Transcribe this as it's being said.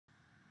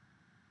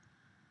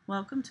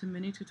Welcome to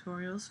mini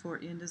tutorials for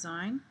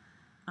InDesign.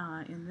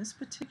 In this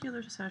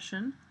particular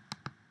session,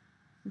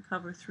 we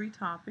cover three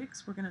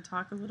topics. We're going to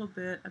talk a little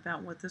bit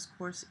about what this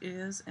course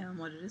is and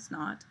what it is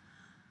not.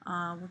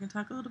 We're going to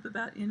talk a little bit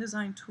about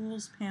InDesign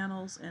tools,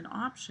 panels, and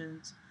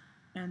options,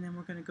 and then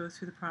we're going to go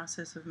through the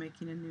process of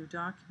making a new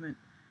document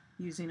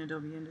using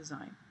Adobe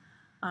InDesign.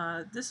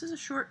 This is a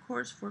short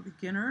course for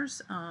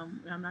beginners.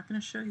 I'm not going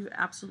to show you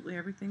absolutely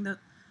everything that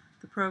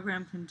the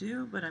program can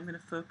do, but I'm going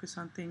to focus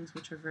on things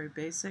which are very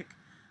basic,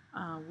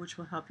 which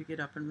will help you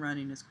get up and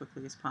running as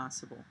quickly as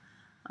possible.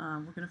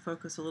 We're going to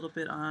focus a little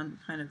bit on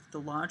kind of the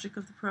logic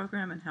of the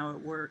program and how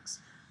it works,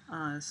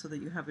 so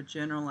that you have a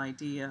general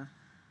idea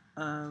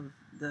of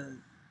the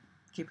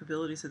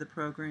capabilities of the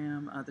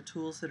program, the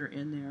tools that are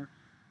in there,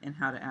 and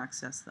how to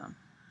access them.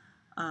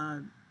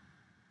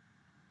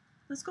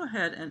 Let's go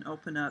ahead and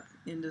open up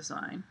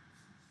InDesign.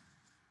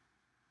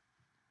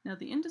 Now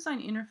the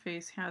InDesign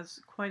interface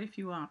has quite a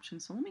few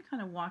options, so let me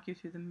kind of walk you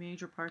through the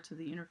major parts of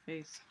the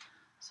interface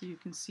so you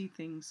can see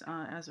things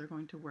as they're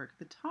going to work.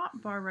 The top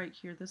bar right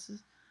here, this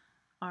is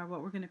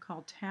what we're going to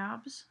call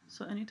tabs.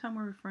 So anytime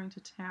we're referring to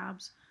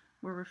tabs,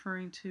 we're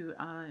referring to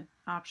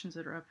options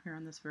that are up here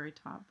on this very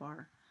top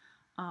bar.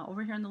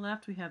 Over here on the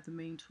left we have the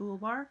main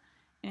toolbar,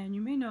 and you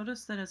may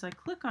notice that as I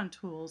click on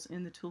tools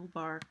in the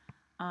toolbar,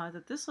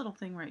 that this little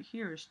thing right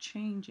here is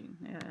changing.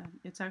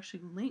 It's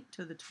actually linked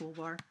to the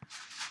toolbar.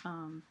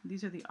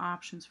 These are the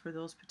options for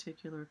those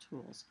particular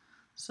tools.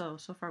 So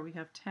far we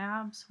have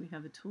tabs, we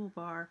have the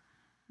toolbar,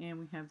 and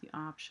we have the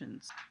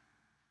options.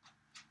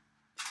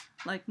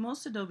 Like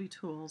most Adobe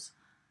tools,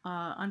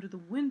 under the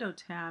Window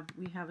tab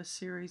we have a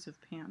series of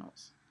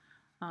panels.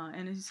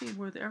 And as you see,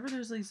 wherever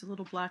there's these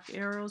little black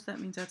arrows, that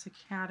means that's a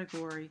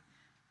category,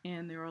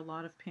 and there are a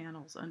lot of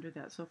panels under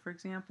that. So for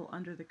example,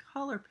 under the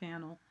color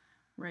panel,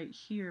 right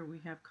here we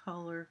have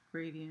color,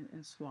 gradient,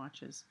 and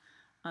swatches.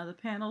 The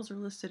panels are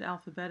listed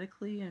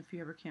alphabetically, and if you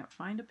ever can't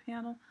find a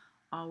panel,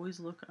 always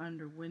look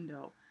under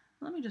Window.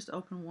 Let me just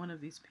open one of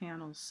these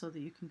panels so that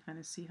you can kind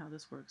of see how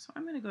this works. So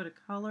I'm going to go to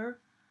Color,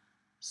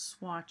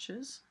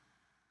 Swatches,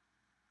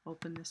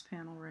 open this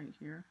panel right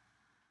here.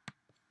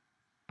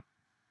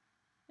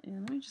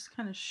 And let me just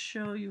kind of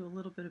show you a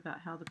little bit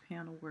about how the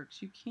panel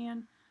works. You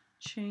can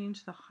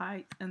change the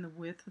height and the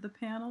width of the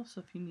panel,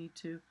 so if you need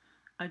to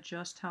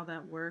adjust how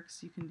that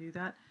works, you can do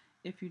that.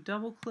 If you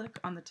double click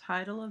on the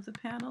title of the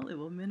panel, it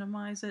will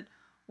minimize it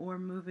or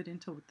move it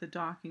into the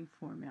docking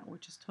format,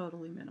 which is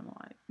totally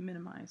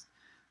minimized.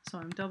 So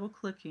I'm double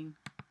clicking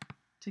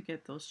to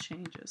get those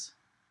changes.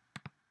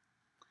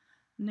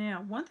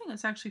 Now, one thing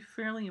that's actually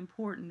fairly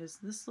important is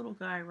this little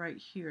guy right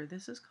here.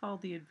 This is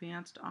called the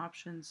Advanced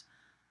Options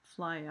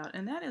Flyout,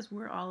 and that is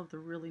where all of the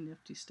really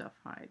nifty stuff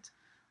hides.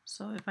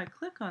 So if I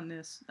click on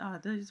this,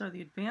 these are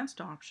the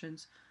advanced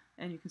options,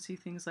 and you can see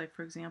things like,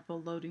 for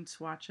example, loading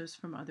swatches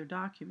from other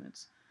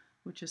documents,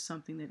 which is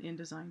something that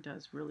InDesign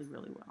does really,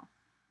 really well.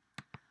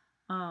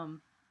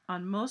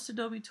 On most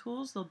Adobe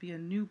tools, there'll be a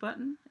New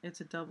button. It's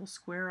a double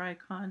square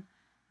icon,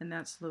 and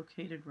that's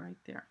located right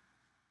there.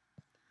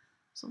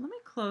 So let me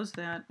close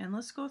that, and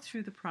let's go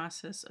through the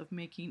process of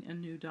making a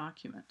new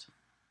document.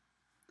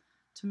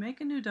 To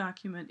make a new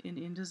document in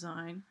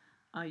InDesign,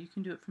 you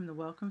can do it from the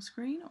Welcome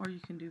screen, or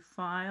you can do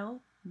File,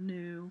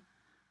 New,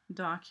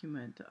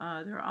 Document.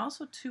 There are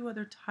also two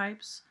other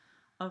types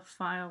of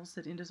files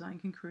that InDesign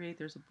can create.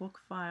 There's a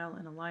book file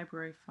and a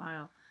library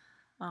file.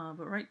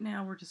 But right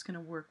now we're just going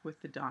to work with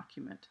the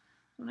document.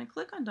 When I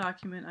click on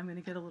document, I'm going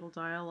to get a little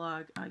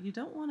dialog. You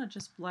don't want to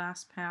just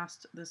blast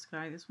past this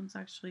guy. This one's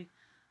actually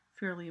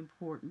fairly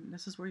important.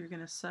 This is where you're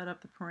going to set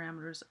up the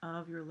parameters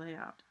of your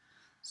layout.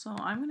 So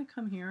I'm going to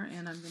come here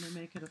and I'm going to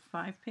make it a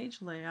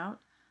 5-page layout.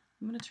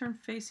 I'm going to turn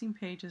facing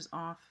pages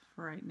off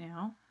for right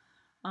now.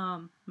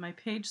 My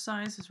page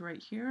size is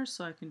right here,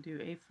 so I can do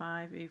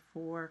A5,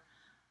 A4,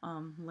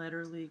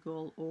 letter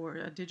legal, or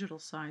a digital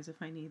size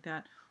if I need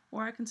that.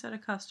 Or I can set a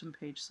custom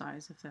page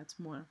size if that's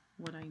more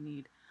what I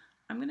need.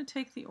 I'm going to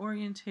take the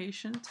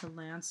orientation to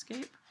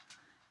landscape,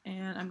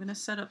 and I'm going to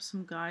set up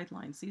some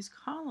guidelines. These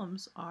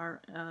columns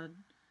are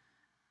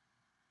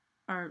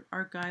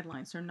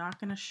guidelines. They're not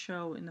going to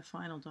show in the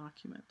final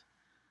document.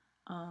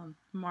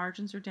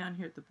 Margins are down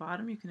here at the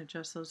bottom. You can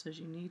adjust those as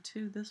you need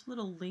to. This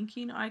little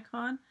linking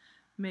icon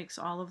makes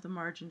all of the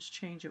margins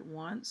change at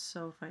once.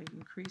 So if I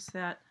increase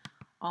that,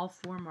 all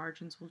 4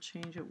 margins will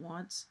change at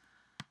once.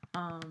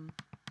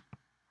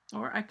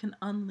 Or I can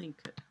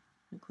unlink it.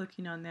 I'm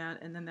clicking on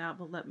that, and then that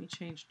will let me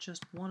change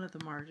just one of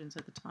the margins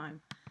at the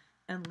time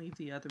and leave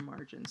the other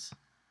margins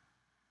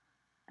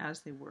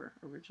as they were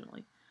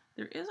originally.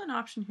 There is an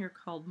option here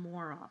called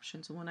More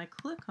Options, and when I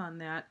click on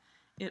that,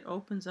 it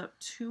opens up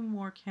 2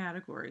 more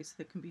categories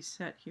that can be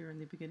set here in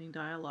the beginning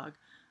dialog,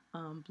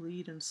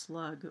 bleed and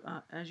slug.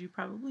 As you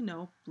probably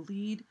know,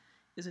 bleed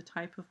is a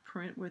type of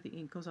print where the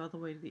ink goes all the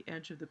way to the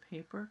edge of the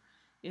paper.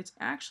 It's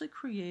actually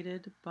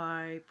created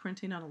by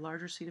printing on a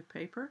larger sheet of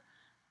paper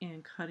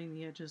and cutting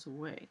the edges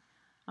away.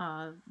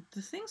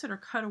 The things that are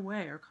cut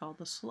away are called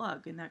the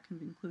slug, and that can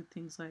include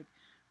things like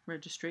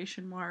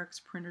registration marks,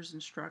 printer's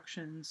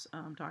instructions,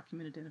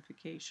 document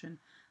identification.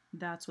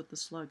 That's what the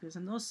slug is,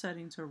 and those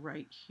settings are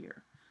right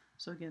here.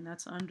 So again,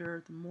 that's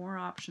under the More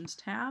Options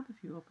tab.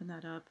 If you open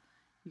that up,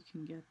 you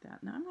can get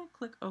that. Now I'm going to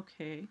click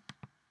OK.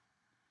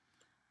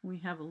 We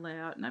have a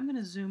layout, and I'm going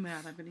to zoom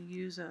out. I'm going to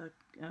use a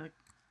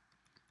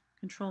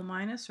Control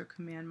minus or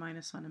Command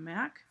minus on a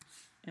Mac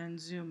and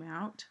zoom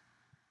out.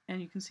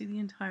 And you can see the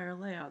entire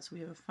layout. So we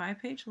have a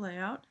 5-page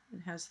layout.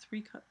 It has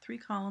three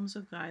columns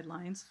of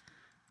guidelines,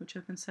 which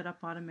have been set up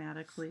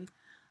automatically.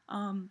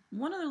 One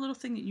other little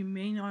thing that you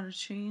may want to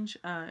change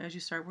as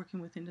you start working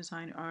with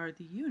InDesign are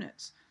the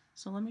units.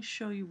 So let me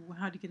show you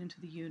how to get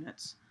into the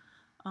units.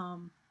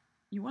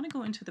 You want to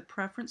go into the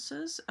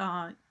preferences.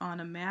 On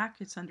a Mac,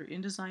 it's under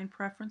InDesign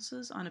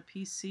Preferences. On a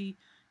PC,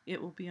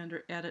 it will be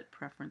under Edit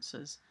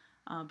Preferences.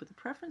 But the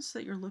preference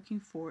that you're looking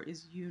for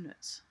is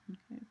units.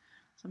 Okay.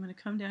 So I'm going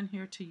to come down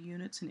here to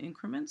Units and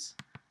Increments.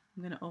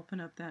 I'm going to open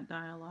up that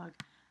dialog,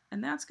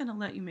 and that's going to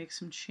let you make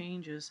some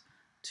changes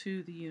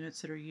to the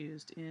units that are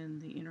used in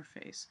the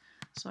interface.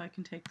 So I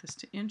can take this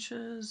to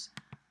inches,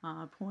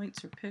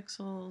 points or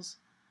pixels.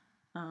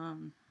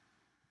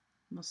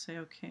 We'll say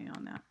OK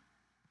on that.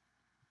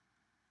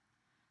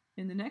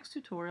 In the next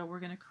tutorial,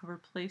 we're going to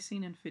cover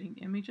placing and fitting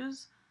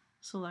images,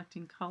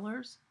 selecting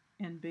colors,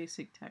 and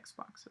basic text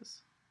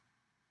boxes.